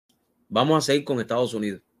Vamos a seguir con Estados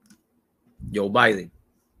Unidos. Joe Biden.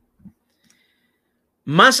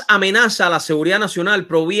 Más amenaza a la seguridad nacional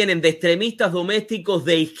provienen de extremistas domésticos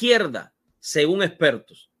de izquierda, según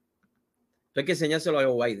expertos. Esto hay que enseñárselo a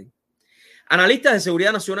Joe Biden. Analistas de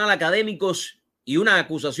seguridad nacional, académicos y una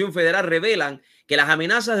acusación federal revelan que las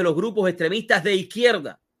amenazas de los grupos extremistas de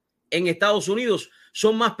izquierda en Estados Unidos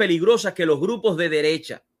son más peligrosas que los grupos de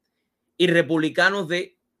derecha y republicanos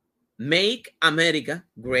de Make America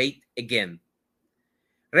Great Again,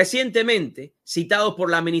 recientemente citados por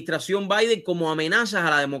la administración Biden como amenazas a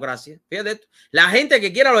la democracia. Fíjate esto, la gente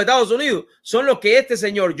que quiere a los Estados Unidos son los que este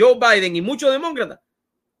señor Joe Biden y muchos demócratas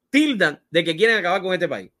tildan de que quieren acabar con este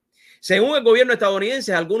país. Según el gobierno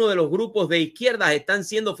estadounidense, algunos de los grupos de izquierdas están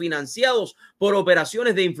siendo financiados por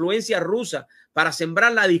operaciones de influencia rusa para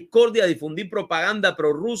sembrar la discordia, difundir propaganda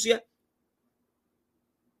pro-Rusia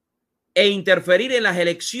e interferir en las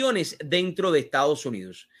elecciones dentro de Estados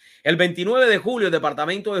Unidos. El 29 de julio, el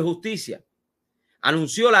Departamento de Justicia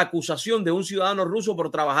anunció la acusación de un ciudadano ruso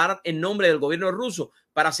por trabajar en nombre del gobierno ruso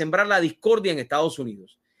para sembrar la discordia en Estados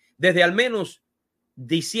Unidos. Desde al menos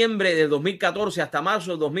diciembre de 2014 hasta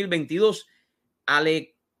marzo de 2022,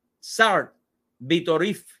 Alexar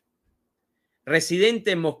Vitoriv,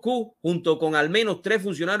 residente en Moscú, junto con al menos 3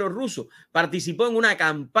 funcionarios rusos, participó en una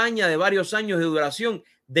campaña de varios años de duración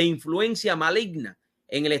de influencia maligna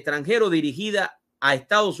en el extranjero dirigida a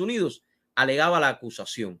Estados Unidos, alegaba la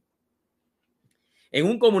acusación. En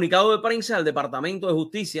un comunicado de prensa del Departamento de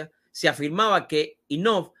Justicia se afirmaba que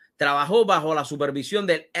Inov trabajó bajo la supervisión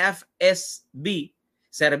del FSB,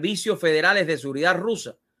 Servicios Federales de Seguridad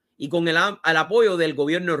Rusa, y con el apoyo del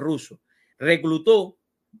gobierno ruso. Reclutó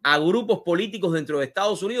a grupos políticos dentro de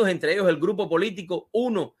Estados Unidos, entre ellos el grupo político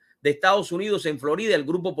 1 de Estados Unidos en Florida, el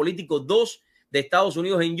grupo político 2 de Estados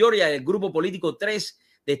Unidos en Georgia, el grupo político 3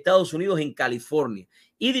 de Estados Unidos en California,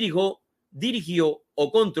 y dirigió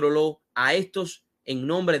o controló a estos en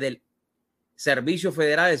nombre del Servicio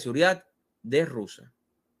Federal de Seguridad de Rusia.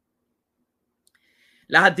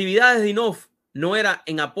 Las actividades de Inov no eran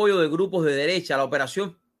en apoyo de grupos de derecha. La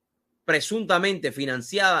operación presuntamente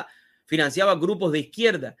financiaba grupos de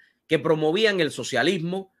izquierda que promovían el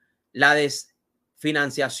socialismo, la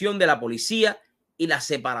desfinanciación de la policía y la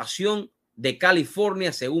separación de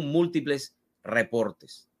California, según múltiples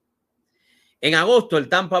reportes. En agosto, el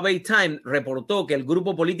Tampa Bay Times reportó que el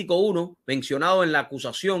grupo político 1 mencionado en la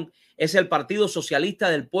acusación es el Partido Socialista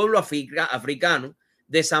del Pueblo Africano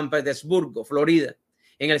de San Petersburgo, Florida.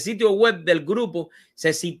 En el sitio web del grupo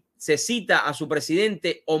se cita a su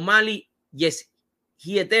presidente Omali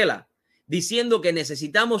Yeshietela diciendo que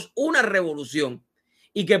necesitamos una revolución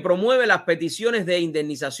y que promueve las peticiones de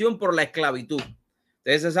indemnización por la esclavitud.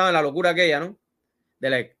 Ustedes se saben la locura aquella, ¿no?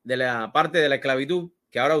 De la parte de la esclavitud,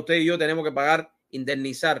 que ahora usted y yo tenemos que pagar,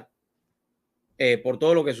 indemnizar por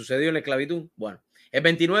todo lo que sucedió en la esclavitud. Bueno, el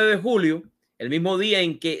 29 de julio, el mismo día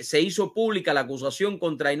en que se hizo pública la acusación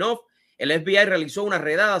contra Inov, el FBI realizó una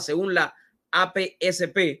redada según la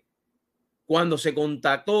APSP cuando se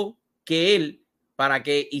contactó que él, para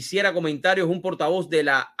que hiciera comentarios, un portavoz de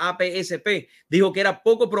la APSP dijo que era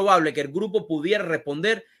poco probable que el grupo pudiera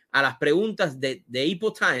responder a las preguntas de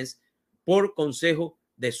Epoch Times por consejo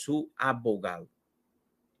de su abogado.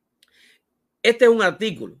 Este es un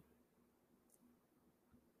artículo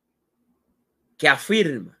que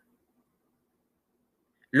afirma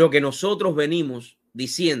lo que nosotros venimos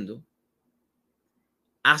diciendo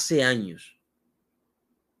hace años.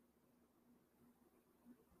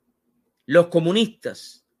 Los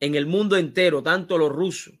comunistas en el mundo entero, tanto los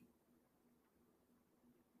rusos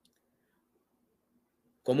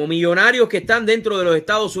como millonarios que están dentro de los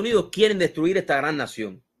Estados Unidos, quieren destruir esta gran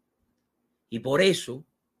nación. Y por eso,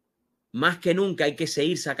 más que nunca, hay que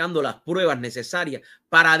seguir sacando las pruebas necesarias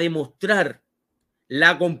para demostrar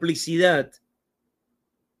la complicidad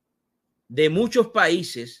de muchos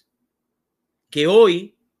países que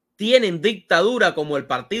hoy tienen dictadura, como el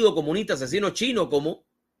Partido Comunista Asesino Chino, como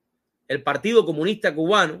el Partido Comunista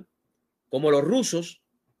Cubano, como los rusos,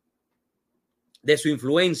 de su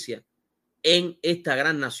influencia en esta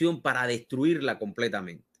gran nación para destruirla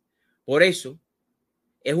completamente. Por eso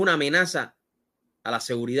es una amenaza a la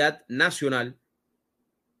seguridad nacional,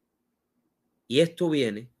 y esto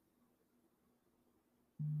viene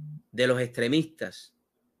de los extremistas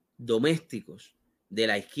domésticos de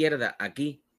la izquierda aquí